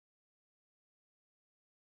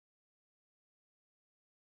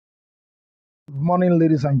morning,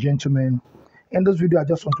 ladies and gentlemen. In this video, I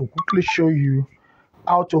just want to quickly show you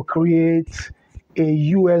how to create a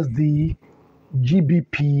USD,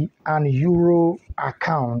 GBP, and Euro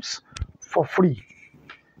accounts for free.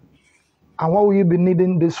 And what will you be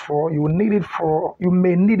needing this for? You may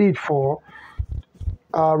need it for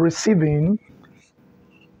receiving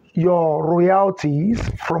your royalties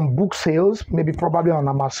from book sales, maybe probably on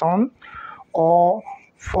Amazon, or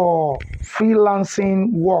for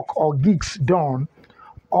freelancing work or gigs done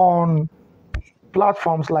on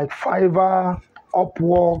platforms like Fiverr,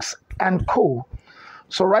 Upworks, and Co.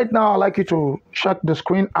 So right now, I'd like you to check the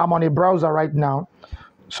screen. I'm on a browser right now.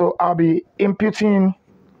 So I'll be inputting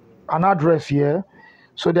an address here.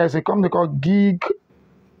 So there's a company called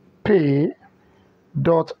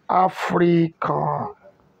gigpay.africa.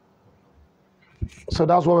 So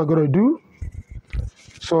that's what we're going to do.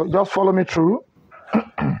 So just follow me through.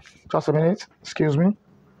 Just a minute, excuse me.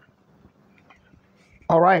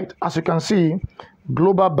 All right, as you can see,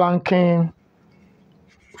 global banking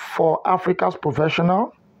for Africa's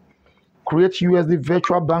professional, create USD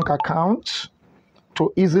virtual bank accounts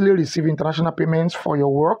to easily receive international payments for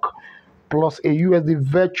your work, plus a USD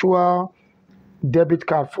virtual debit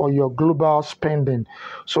card for your global spending.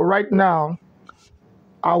 So right now,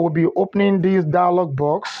 I will be opening this dialog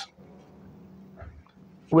box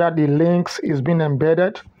where the links is being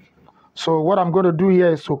embedded. So what I'm going to do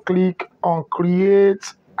here is to click on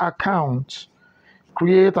create account.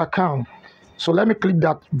 Create account. So let me click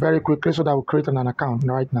that very quickly so that we'll create an account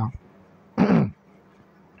right now.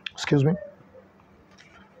 Excuse me.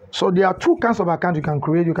 So there are two kinds of accounts you can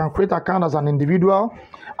create. You can create account as an individual,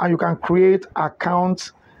 and you can create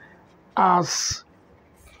account as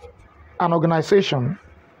an organization,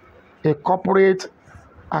 a corporate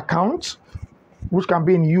account, which can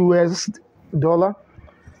be in US dollar,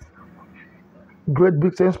 Great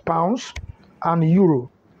Britain pounds, and euro.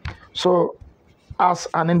 So as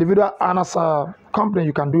an individual and as a company,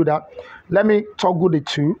 you can do that. Let me toggle the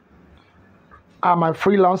two. I'm a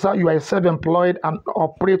freelancer. You are self-employed and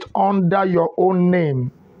operate under your own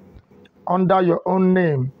name. Under your own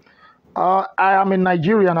name. I am a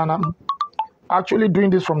Nigerian and I'm actually doing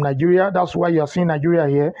this from Nigeria. That's why you are seeing Nigeria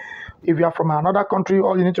here. If you are from another country,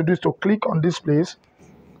 all you need to do is to click on this place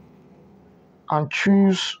and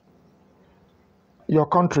choose your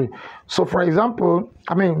country. So for example,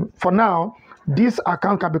 for now, this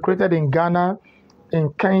account can be created in Ghana,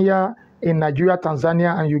 in Kenya, in Nigeria,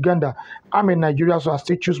 Tanzania, and Uganda. I'm in Nigeria, so I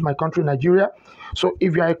still choose my country, Nigeria. So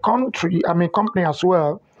if you're a company as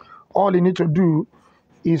well, all you need to do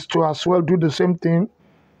is to as well do the same thing.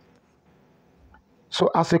 So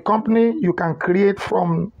as a company, you can create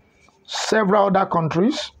from several other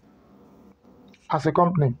countries as a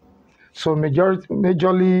company. So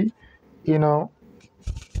majorly,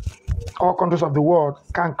 all countries of the world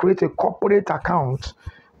can create a corporate account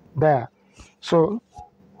there. So,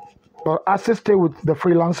 but I still stay with the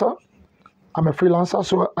freelancer. I'm a freelancer,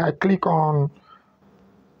 so I click on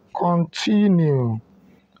continue.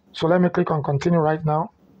 So let me click on continue right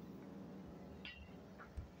now.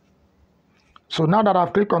 So now that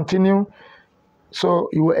I've clicked continue, so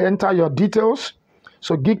you will enter your details.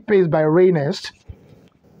 So GigPay is by Raynest.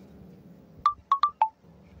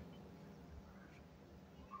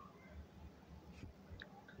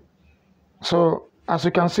 So as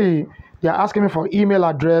you can see, they're asking me for email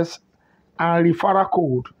address and referral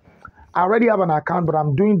code. I already have an account, but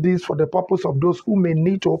I'm doing this for the purpose of those who may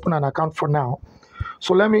need to open an account for now.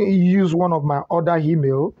 So let me use one of my other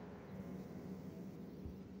email.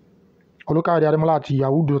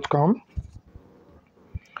 yahoo.com.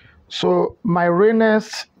 So my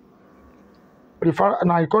Raynest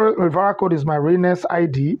referral code is my Raynest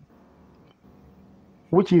ID,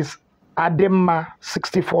 which is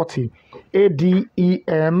ADEMMA6040,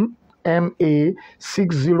 ADEMMA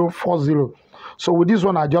 6040. So with this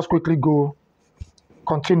one, I just quickly go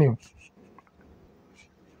continue.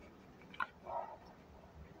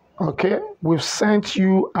 Okay, we've sent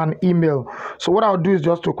you an email. So what I'll do is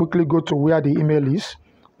just to quickly go to where the email is.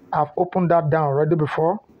 I've opened that down already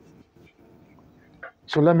before.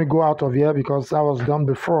 So let me go out of here because that was done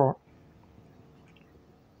before.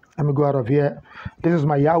 Let me go out of here. This is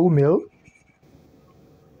my Yahoo mail.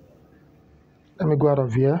 Let me go out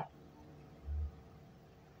of here.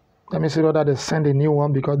 Let me see whether they send a new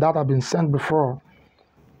one because that has been sent before.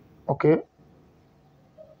 Okay.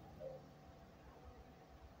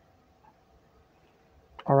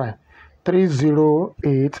 All right.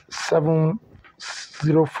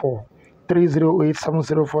 308704.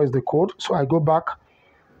 308704 is the code. So I go back.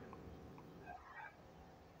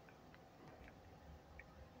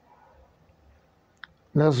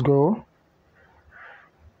 Let's go.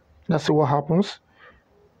 Let's see what happens.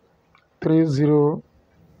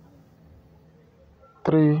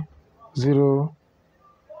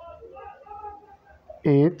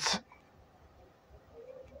 30308.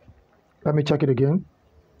 Let me check it again.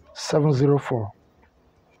 704.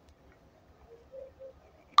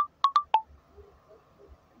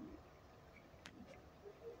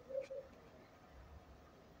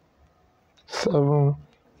 Seven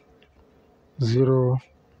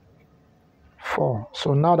 04.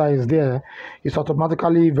 So now that it's there, it's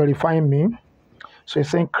automatically verifying me. So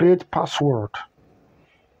it's saying create password.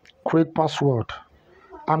 Create password.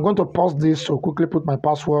 I'm going to pause this to quickly put my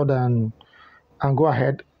password and go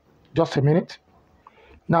ahead. Just a minute.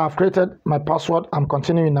 Now I've created my password. I'm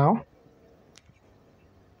continuing now.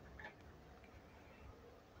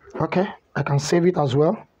 Okay, I can save it as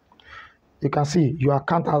well. You can see your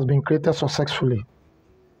account has been created successfully.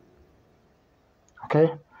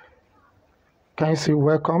 Okay, can you see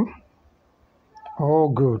welcome? Oh,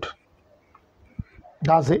 good.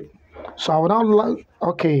 That's it. So I will now like,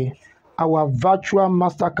 okay, our virtual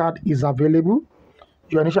MasterCard is available.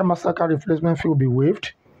 Your initial MasterCard replacement fee will be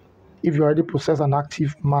waived if you already possess an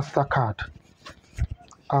active MasterCard.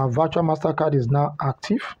 Our virtual MasterCard is now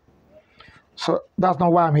active. So that's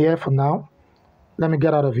not why I'm here for now. Let me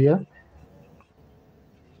get out of here.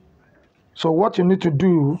 So what you need to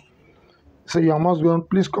do, so you must go,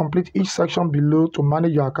 please complete each section below to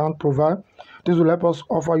manage your account profile. This will help us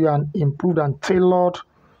offer you an improved and tailored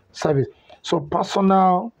service. So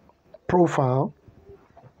personal profile.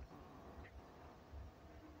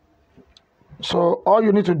 So all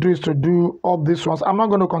you need to do is to do all these ones. I'm not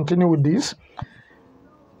going to continue with this.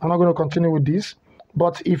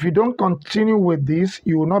 But if you don't continue with this,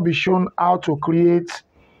 you will not be shown how to create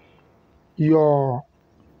your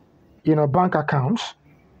bank accounts.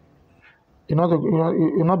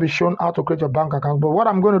 You'll not be shown how to create your bank account. But what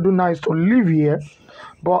I'm going to do now is to leave here.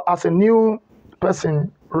 But as a new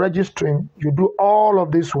person registering, you do all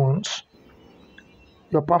of these ones.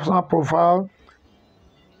 Your personal profile.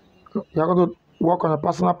 You're going to work on a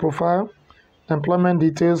personal profile, employment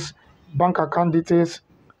details, bank account details.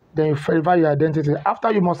 Then you verify your identity.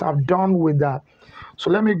 After you must have done with that. So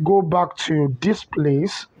let me go back to this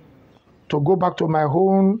place to go back to my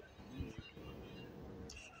own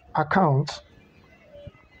account.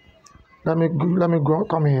 Let me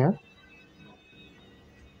come here.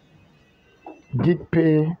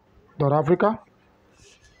 gigpay.africa.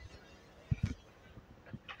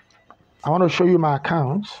 I want to show you my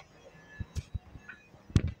account.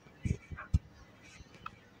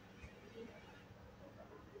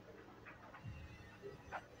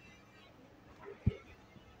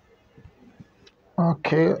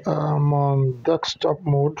 Okay, I'm on desktop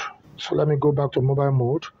mode. So let me go back to mobile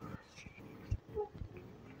mode.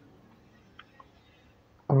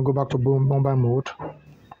 Let me go back to mobile mode.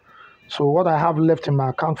 So what I have left in my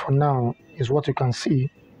account for now is what you can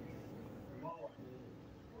see.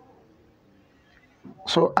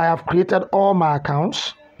 So I have created all my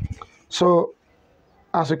accounts. So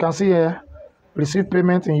as you can see here, receive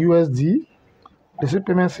payment in USD, receive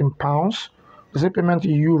payments in pounds, receive payment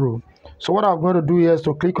in euro. So what I'm going to do here is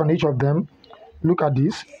to click on each of them. Look at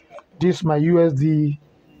this. This is my USD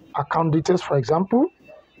account details, for example.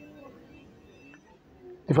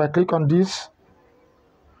 If I click on this,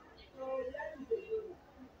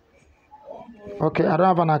 okay, I don't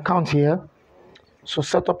have an account here. So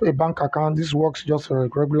set up a bank account. This works just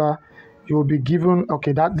like regular. You will be given,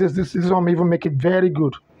 okay, this one even make it very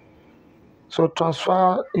good. So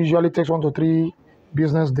transfer usually takes 1 to 3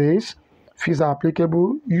 business days. Fees are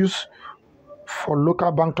applicable. Use for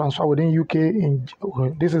local bank transfer within UK.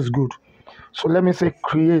 This is good. So let me say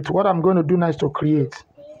create. What I'm going to do now is to create.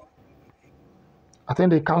 I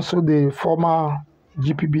think they canceled the former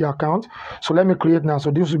GPB account. So let me create now. So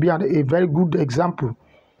this will be a very good example.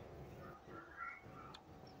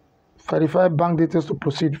 Verify bank details to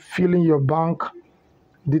proceed. Fill in your bank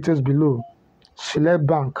details below. Select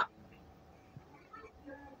bank.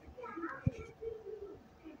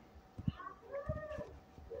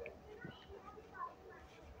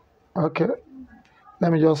 Okay,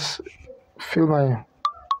 let me just fill my,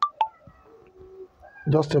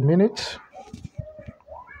 just a minute.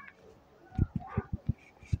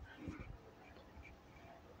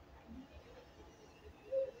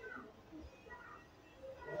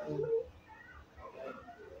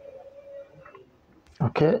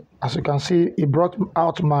 Okay, as you can see, it brought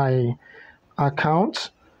out my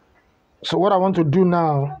account. So what I want to do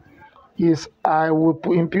now is I will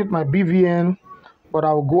input my BVN, but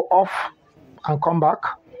I will go off and come back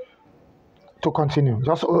to continue.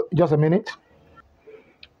 Just a minute.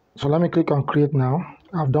 So let me click on create now.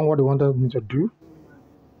 I've done what they wanted me to do.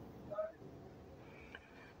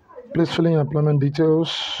 Please fill in your employment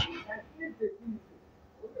details.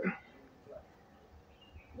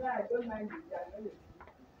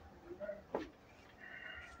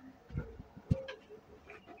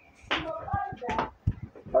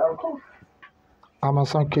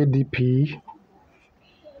 Amazon KDP,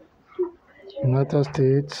 United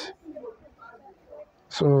States.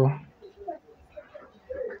 So,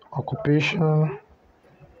 occupation.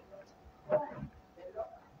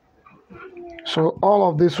 So, all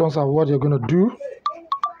of these ones are what you're going to do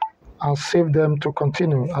and save them to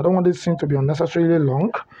continue. I don't want this thing to be unnecessarily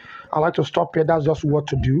long. I like to stop here. That's just what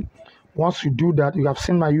to do. Once you do that, you have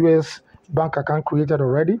seen my US bank account created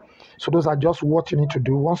already. So those are just what you need to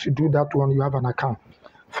do. Once you do that one, you have an account.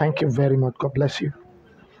 Thank you very much. God bless you.